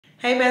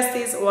Hey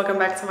besties, welcome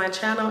back to my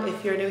channel.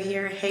 If you're new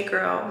here, hey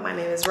girl, my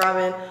name is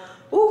Robin.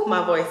 Ooh,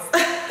 my voice.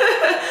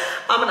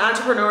 I'm an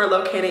entrepreneur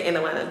located in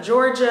Atlanta,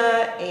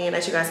 Georgia, and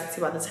as you guys can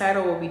see by the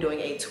title, we'll be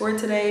doing a tour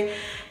today.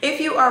 If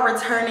you are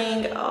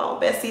returning, oh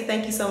bestie,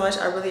 thank you so much.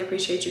 I really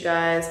appreciate you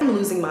guys. I'm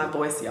losing my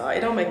voice, y'all.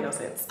 It don't make no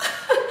sense.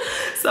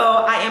 So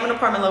I am an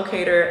apartment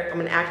locator. I'm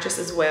an actress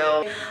as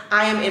well.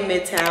 I am in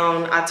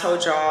Midtown. I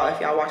told y'all, if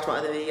y'all watched my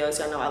other videos,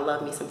 y'all know I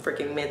love me some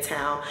freaking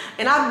Midtown.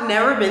 And I've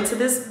never been to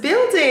this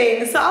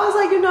building. So I was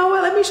like, you know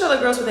what? Let me show the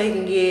girls what they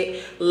can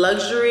get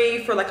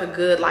luxury for like a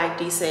good, like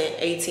decent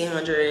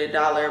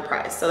 $1,800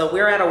 price. So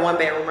we're at a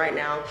 1-bedroom right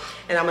now.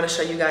 And I'm gonna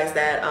show you guys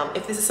that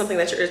if this is something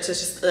that you're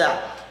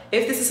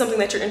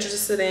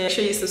interested in, make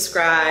sure you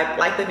subscribe,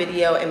 like the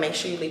video, and make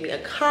sure you leave me a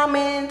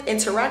comment,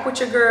 interact with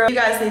your girl. If you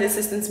guys need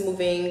assistance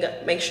moving,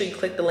 make sure you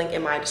click the link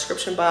in my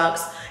description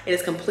box. It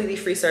is completely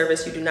free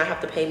service. You do not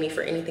have to pay me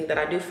for anything that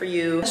I do for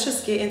you. Let's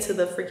just get into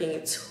the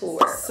freaking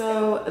tour.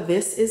 So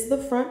this is the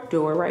front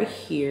door right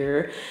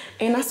here.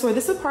 And I swear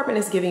this apartment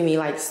is giving me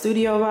like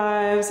studio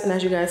vibes. And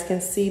as you guys can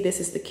see, this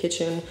is the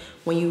kitchen.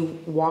 When you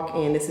walk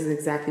in, this is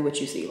exactly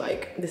what you see.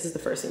 Like, this is the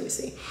first thing you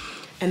see.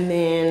 And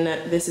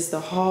then this is the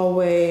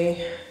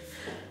hallway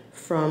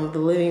from the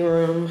living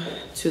room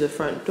to the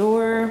front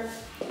door.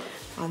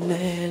 And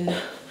then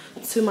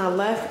to my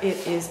left,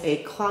 it is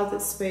a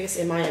closet space,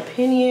 in my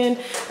opinion.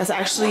 That's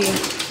actually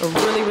a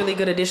really, really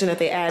good addition that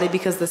they added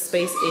because the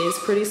space is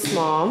pretty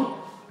small.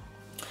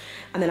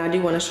 And then I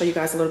do want to show you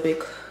guys a little bit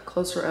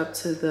closer up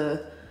to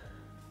the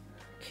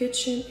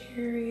kitchen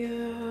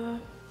area.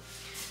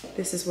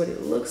 This is what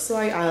it looks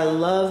like. I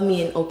love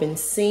me an open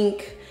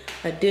sink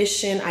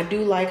addition. I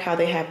do like how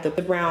they have the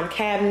brown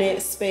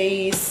cabinet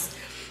space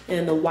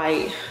and the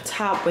white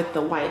top with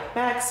the white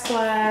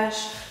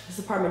backsplash. This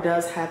apartment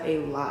does have a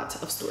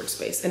lot of storage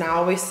space, and I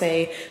always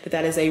say that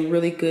that is a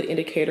really good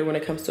indicator when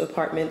it comes to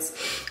apartments.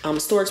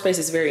 Storage space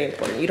is very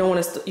important. You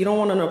don't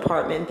want an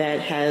apartment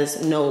that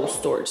has no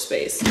storage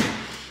space.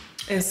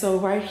 And so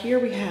right here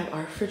we have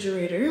our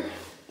refrigerator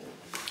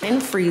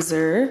and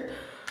freezer.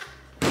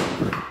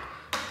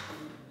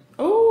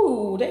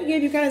 Oh, they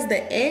gave you guys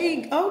the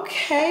egg.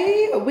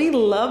 Okay, we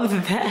love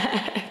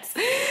that.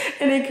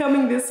 And then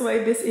coming this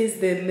way, this is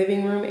the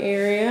living room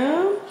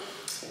area.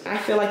 I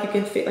feel like you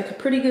can fit like a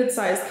pretty good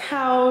sized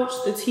couch.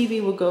 The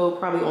TV will go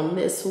probably on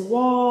this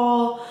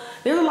wall.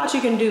 There's a lot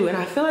you can do. And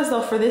I feel as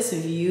though for this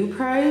view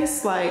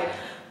price, like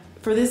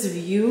for this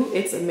view,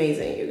 it's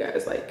amazing, you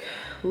guys. Like,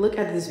 look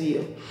at this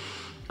view.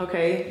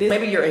 Okay,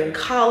 maybe you're in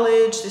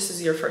college. This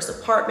is your first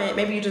apartment.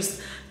 Maybe you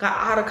just got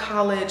out of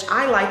college.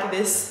 I like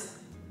this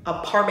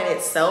apartment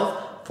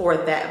itself for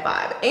that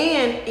vibe,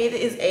 and it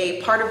is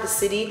a part of the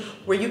city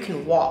where you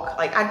can walk.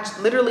 Like, I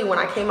literally, when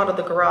I came out of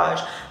the garage,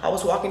 I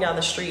was walking down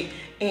the street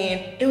and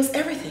it was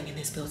everything in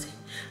this building.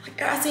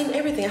 Like, I seen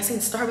everything. I seen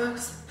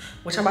Starbucks,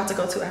 which I'm about to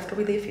go to after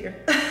we leave here.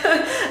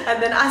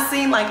 And then I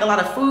seen like a lot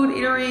of food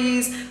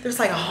eateries. There's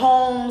like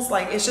homes.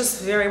 Like, it's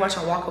just very much a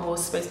walkable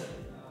space.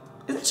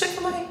 Is it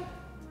Chick-fil-A?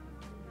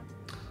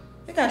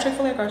 They got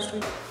Chick-fil-A across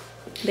the street.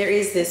 There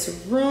is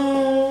this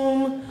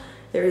room.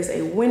 There is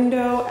a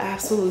window.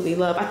 Absolutely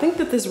love. I think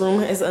that this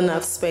room has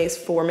enough space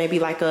for maybe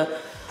like a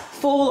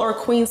full or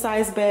queen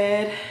size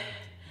bed.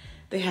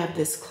 They have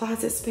this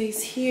closet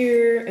space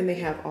here, and they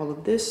have all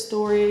of this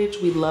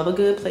storage. We love a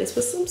good place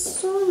with some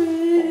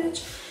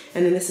storage.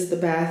 And then this is the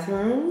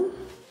bathroom.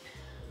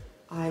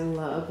 I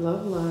love,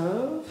 love,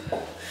 love.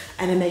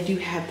 And then they do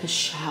have the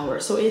shower.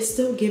 So it's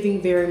still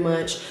giving very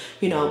much,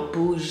 you know,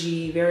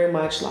 bougie, very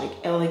much like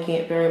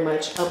elegant, very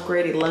much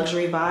upgraded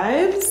luxury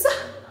vibes.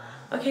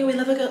 Okay, we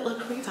love a good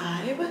luxury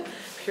vibe,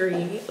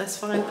 period. Let's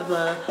find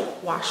the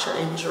washer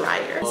and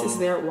dryer. This is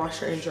their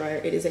washer and dryer.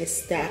 It is a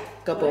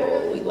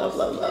stackable. We love,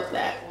 love, love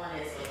that.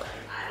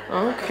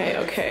 Okay,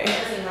 okay.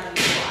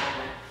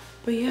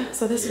 But yeah,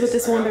 so this is what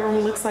this 1-bedroom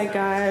looks like,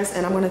 guys.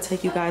 And I'm gonna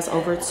take you guys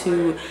over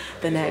to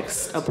the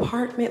next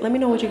apartment. Let me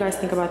know what you guys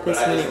think about this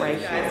unit right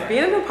here.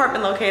 Being an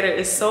apartment locator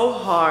is so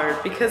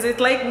hard because it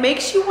like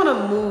makes you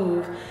wanna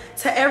move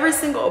to every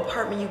single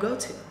apartment you go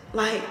to.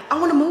 Like, I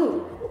wanna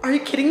move. Are you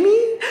kidding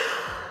me?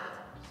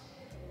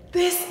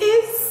 This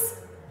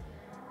is,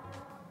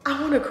 I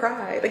wanna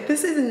cry. Like,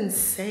 this is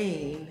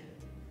insane.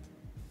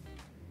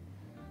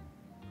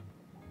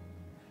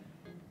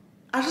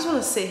 I just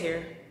wanna sit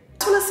here. I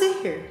just wanna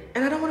sit here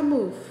and I don't wanna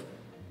move.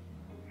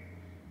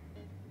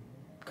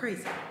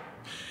 Crazy.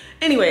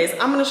 Anyways,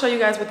 I'm gonna show you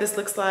guys what this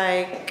looks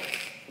like.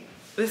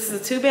 This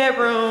is a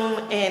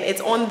 2-bedroom and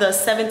it's on the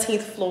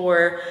 17th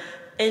floor.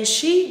 And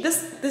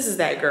this is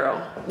that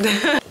girl.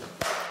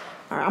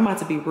 All right, I'm about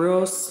to be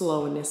real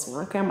slow in this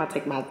one. Okay, I'm about to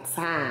take my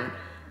time.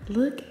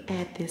 Look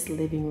at this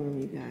living room,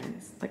 you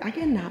guys. Like, I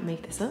cannot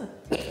make this up.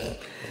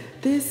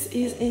 This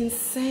is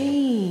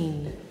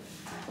insane.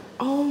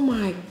 Oh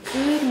my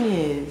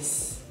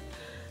goodness.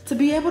 To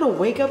be able to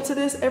wake up to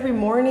this every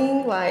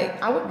morning,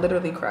 like, I would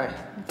literally cry.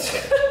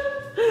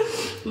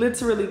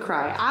 Literally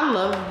cry. I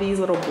love these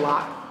little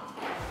blocks.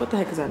 What the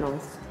heck is that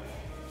noise?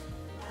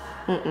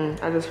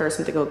 I just heard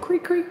something go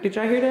creak, creak. Did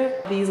y'all hear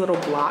that? These little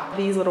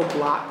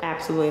block,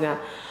 absolutely not.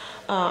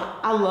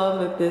 I love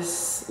that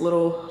this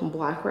little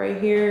block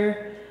right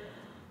here.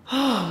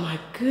 Oh my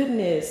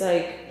goodness,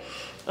 like,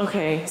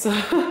 okay, so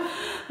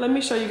let me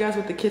show you guys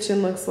what the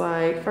kitchen looks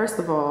like. First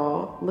of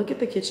all, look at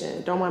the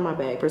kitchen. Don't mind my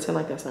bag, pretend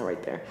like that's not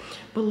right there.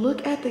 But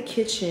look at the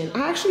kitchen.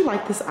 I actually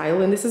like this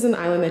island. This is an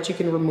island that you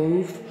can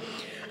remove.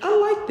 I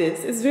like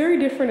this, it's very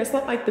different. It's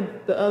not like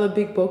the other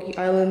big bulky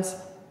islands.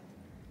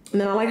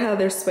 And then I like how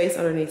there's space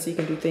underneath so you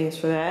can do things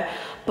for that.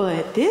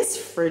 But this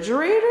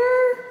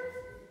refrigerator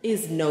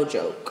is no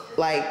joke.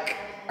 Like,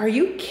 are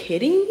you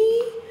kidding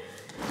me?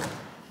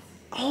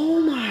 Oh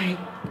my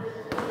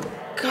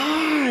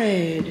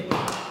God.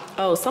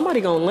 Oh,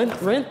 somebody gonna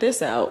rent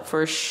this out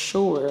for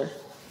sure.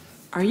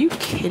 Are you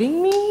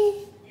kidding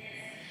me?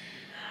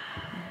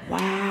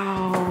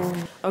 Wow.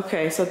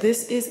 Okay, so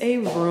this is a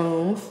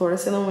room, floor to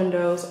ceiling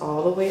windows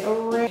all the way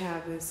around. I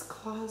have this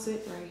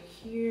closet right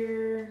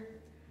here.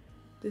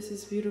 This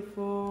is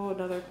beautiful,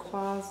 another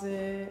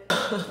closet.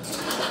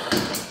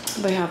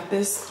 They have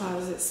this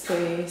closet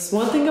space.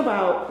 One thing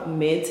about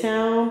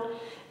Midtown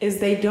is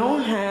they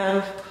don't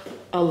have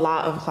a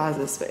lot of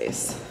closet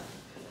space.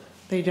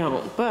 They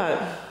don't, but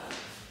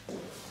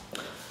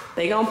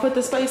they gonna put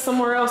the space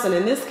somewhere else. And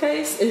in this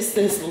case, it's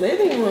this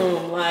living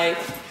room. Like,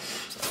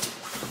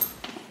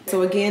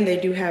 so again, they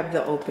do have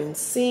the open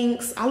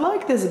sinks. I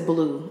like this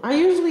blue. I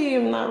usually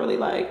am not really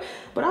like,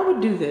 but I would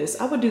do this.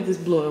 I would do this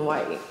blue and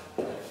white.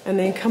 And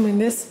then coming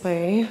this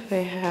way,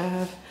 they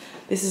have,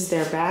 this is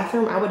their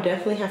bathroom. I would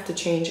definitely have to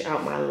change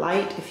out my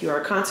light. If you are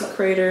a content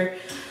creator,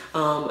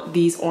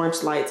 these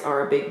orange lights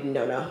are a big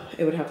no-no.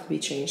 It would have to be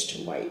changed to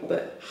white,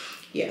 but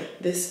yeah,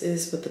 this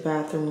is what the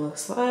bathroom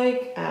looks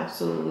like.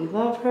 Absolutely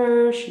love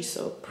her. She's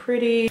so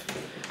pretty.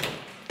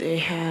 They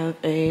have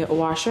a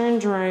washer and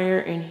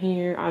dryer in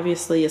here.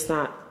 Obviously, it's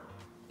not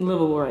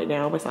livable right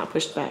now, but it's not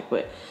pushed back.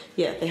 But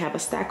yeah, they have a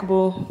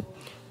stackable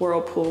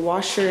Whirlpool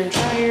washer and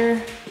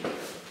dryer.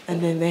 And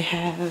then they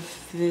have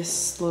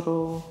this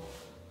little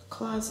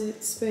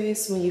closet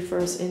space. When you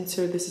first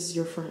enter, this is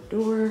your front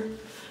door.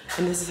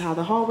 And this is how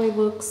the hallway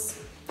looks.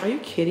 Are you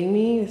kidding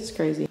me? It's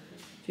crazy.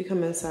 If you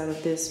come inside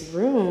of this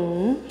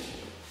room,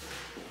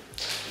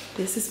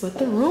 this is what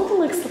the room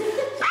looks like.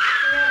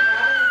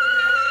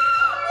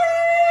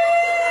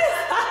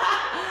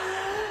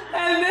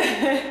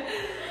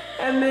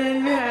 And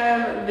then you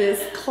have this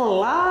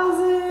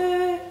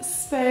closet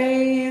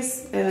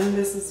space. And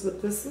this is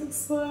what this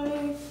looks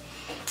like.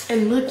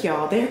 And look,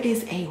 y'all, there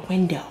is a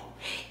window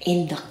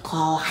in the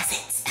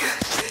closet.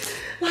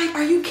 Like,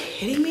 are you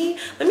kidding me?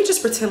 Let me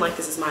just pretend like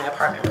this is my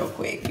apartment real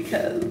quick,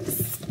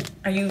 because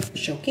are you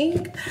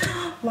joking?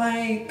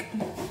 Like,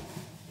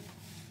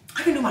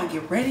 I can do my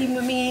get ready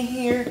with me in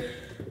here.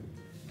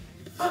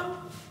 Are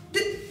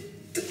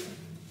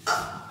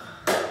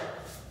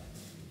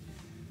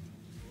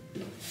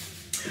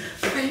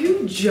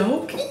you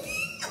joking?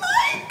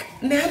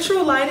 Like,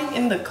 natural lighting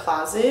in the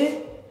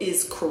closet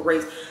is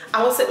crazy.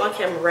 I will set my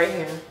camera right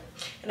here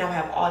and I'll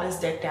have all this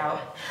decked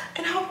out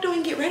and I'll be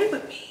doing get ready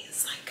with me.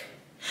 It's like,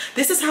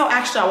 this is how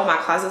actually I want my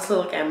closet to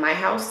look at my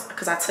house,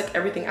 because I took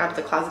everything out of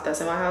the closet that's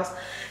in my house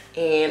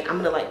and I'm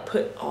gonna like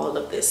put all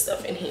of this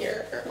stuff in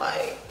here.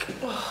 Like,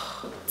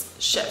 oh,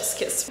 chef's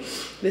kiss.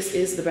 This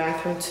is the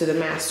bathroom to the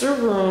master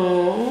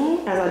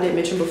room. As I did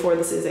mention before,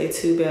 this is a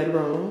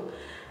 2-bedroom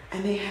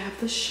and they have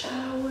the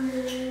shower.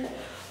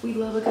 We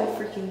love a good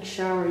freaking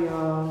shower,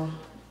 y'all.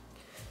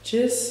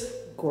 Just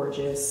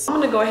gorgeous. I'm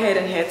gonna go ahead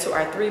and head to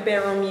our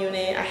 3-bedroom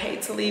unit. I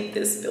hate to leave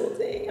this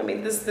building, I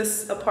mean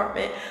this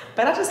apartment,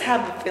 but I just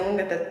have the feeling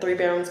that the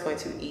 3-bedroom is going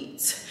to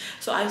eat.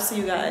 So I'll see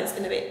you guys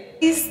in a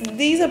bit.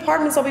 These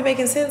apartments don't be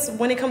making sense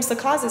when it comes to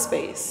closet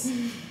space.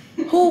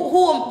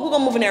 who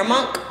gonna move in there,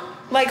 monk?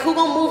 Like, who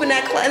gonna move in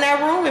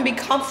that room and be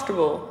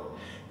comfortable?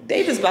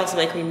 They just about to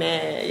make me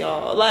mad,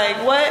 y'all.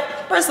 Like, what?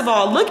 First of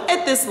all, look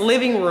at this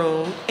living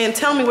room and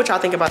tell me what y'all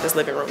think about this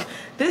living room.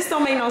 This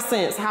don't make no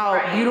sense how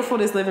beautiful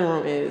this living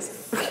room is.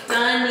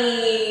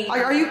 Stunning.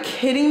 Like, are you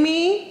kidding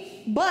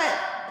me? But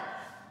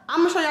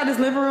I'm gonna show y'all this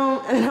living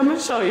room and I'm gonna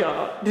show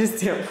y'all this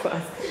damn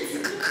closet.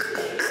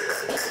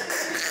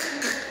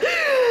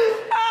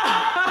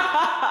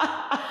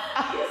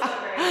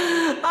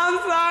 I'm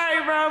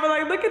sorry, bro, but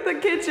like, look at the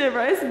kitchen,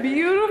 bro. It's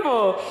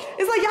beautiful.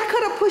 It's like y'all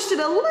could have pushed it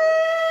a little bit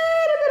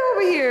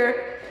over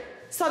here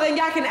so then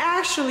y'all can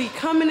actually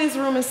come in this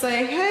room and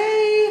say,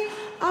 hey,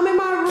 I'm in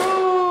my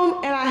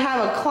room and I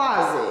have a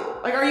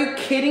closet. Like, are you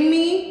kidding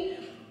me?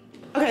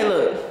 Okay,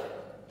 look,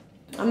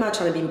 I'm not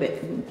trying to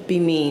be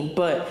mean,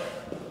 but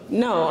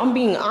no, I'm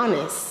being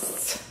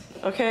honest,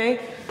 okay?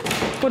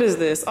 What is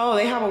this? Oh,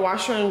 they have a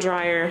washer and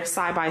dryer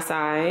side by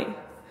side.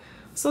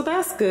 So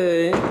that's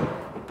good.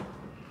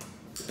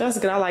 That's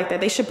good, I like that.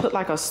 They should put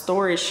like a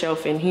storage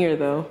shelf in here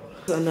though.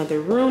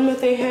 Another room that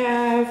they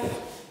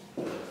have.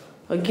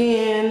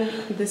 Again,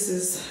 this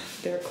is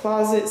their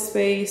closet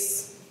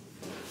space.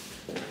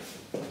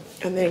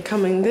 And then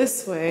coming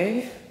this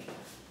way,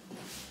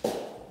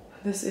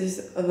 this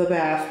is the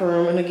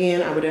bathroom. And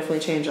again, I would definitely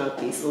change out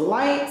these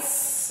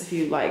lights If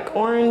you like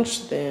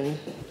orange, then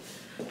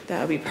that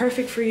would be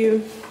perfect for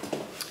you.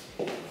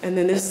 And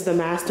then this is the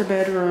master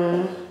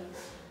bedroom.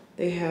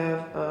 They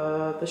have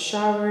the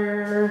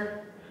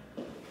shower.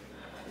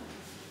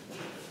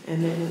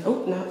 And then,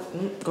 oh,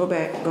 no, go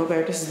back.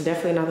 This is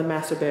definitely not the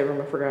master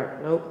bedroom, I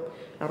forgot. Nope,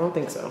 I don't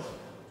think so.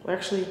 Well,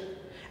 actually,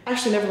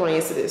 never mind,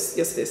 yes it is.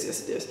 Yes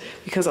it is.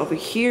 Because over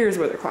here is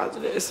where the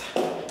closet is.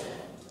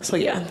 So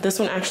yeah, this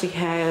one actually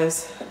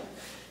has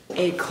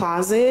a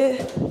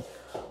closet,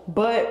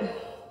 but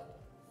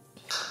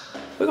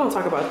we're gonna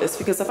talk about this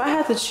because if I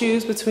had to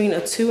choose between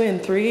a 2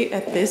 and 3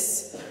 at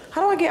this,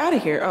 how do I get out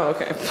of here? Oh,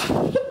 okay.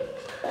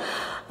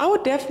 I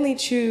would definitely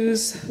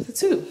choose the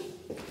 2.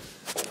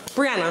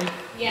 Brianna.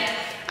 Yeah.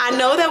 I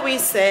know that we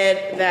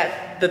said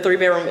that the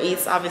 3-bedroom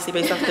eats obviously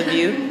based off the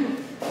view.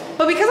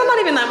 But because I'm not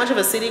even that much of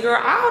a city girl,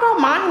 I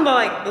don't mind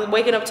like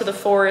waking up to the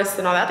forest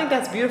and all that. I think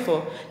that's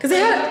beautiful. Cause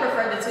they would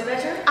prefer the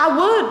 2-bedroom? I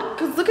would,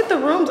 cause look at the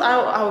rooms.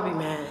 I would be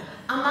mad.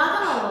 I'm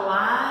not gonna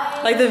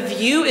lie. Like the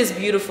view is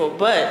beautiful,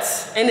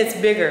 and it's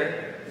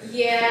bigger.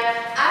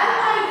 Yeah, I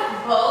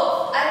like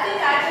both. I think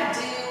I could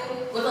do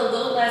with a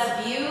little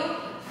less view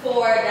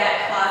for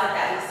that closet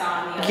that we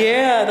saw in the other.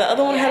 Yeah, the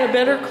other one had a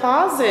better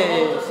closet.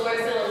 The floor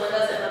still the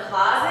windows in the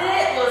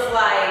closet was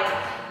like,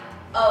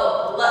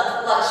 oh,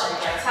 luxury,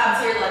 like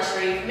top tier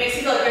luxury. Makes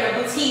you feel like you're in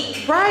a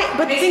boutique. Right,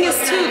 but the thing is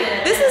too,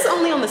 this is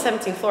only on the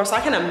 17th floor, so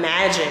I can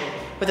imagine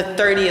what the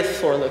 30th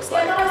floor looks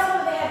like. Yeah,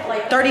 no, they had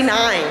like 39. Oh,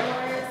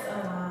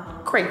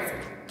 wow. Crazy.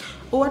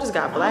 Oh, I just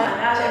got black. Oh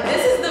my gosh, if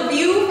this is the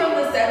view from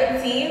the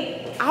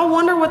 17th. I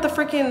wonder what the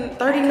freaking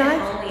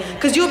 39th,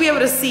 because you'll be able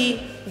to see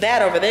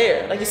that over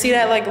there. Like you see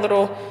that like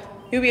little,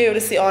 you'll be able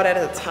to see all that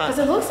at the top.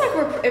 Because it looks like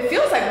it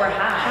feels like we're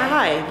high.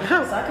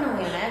 High. So I can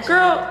only imagine.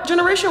 Girl,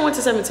 generation went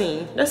to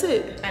 17. That's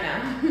it. I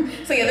know.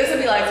 So yeah, this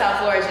would be like top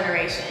floor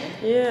generation.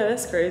 Yeah,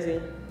 that's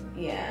crazy.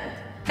 Yeah.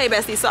 Hey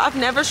bestie, so I've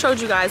never showed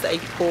you guys a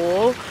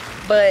pool,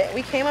 but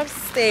we came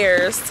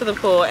upstairs to the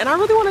pool and I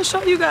really want to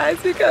show you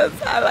guys because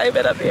I like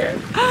it up here.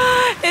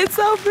 It's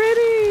so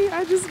pretty.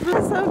 It's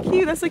so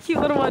cute. That's a cute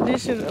little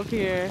addition up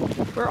here.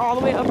 We're all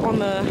the way up on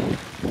the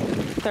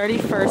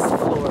 31st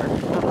floor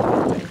of the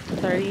building.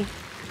 30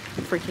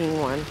 freaking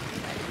 1.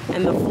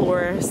 And the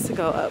floors to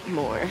go up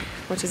more,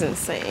 which is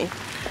insane.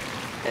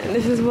 And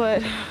this is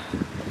what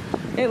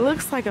it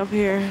looks like up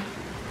here.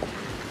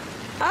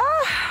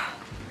 Ah!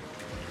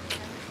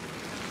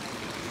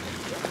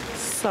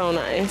 So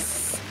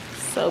nice.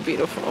 So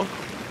beautiful.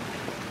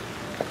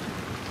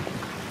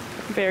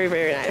 Very,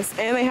 very nice.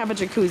 And they have a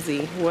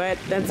jacuzzi. What?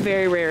 That's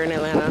very rare in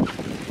Atlanta.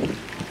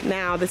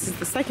 Now, this is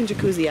the second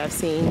jacuzzi I've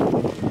seen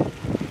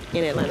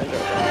in Atlanta, Georgia.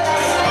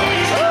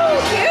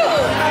 Oh, cute!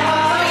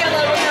 Oh, your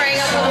little ring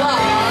up the wall.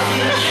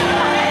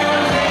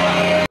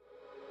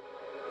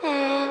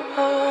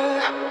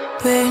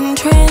 We're in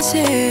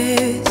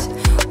trances,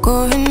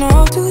 going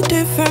all to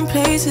different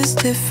places,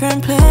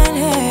 different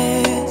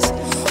planets.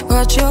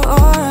 Watch your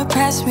aura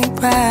pass me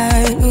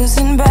by,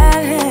 losing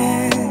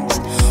balance.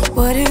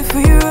 What if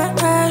we run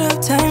out of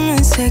time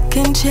and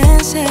second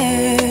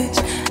chances?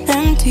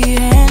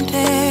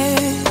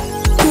 Empty-handed.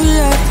 You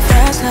like the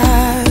fast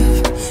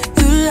life,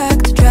 you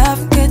like to drive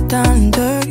and get down and dirty.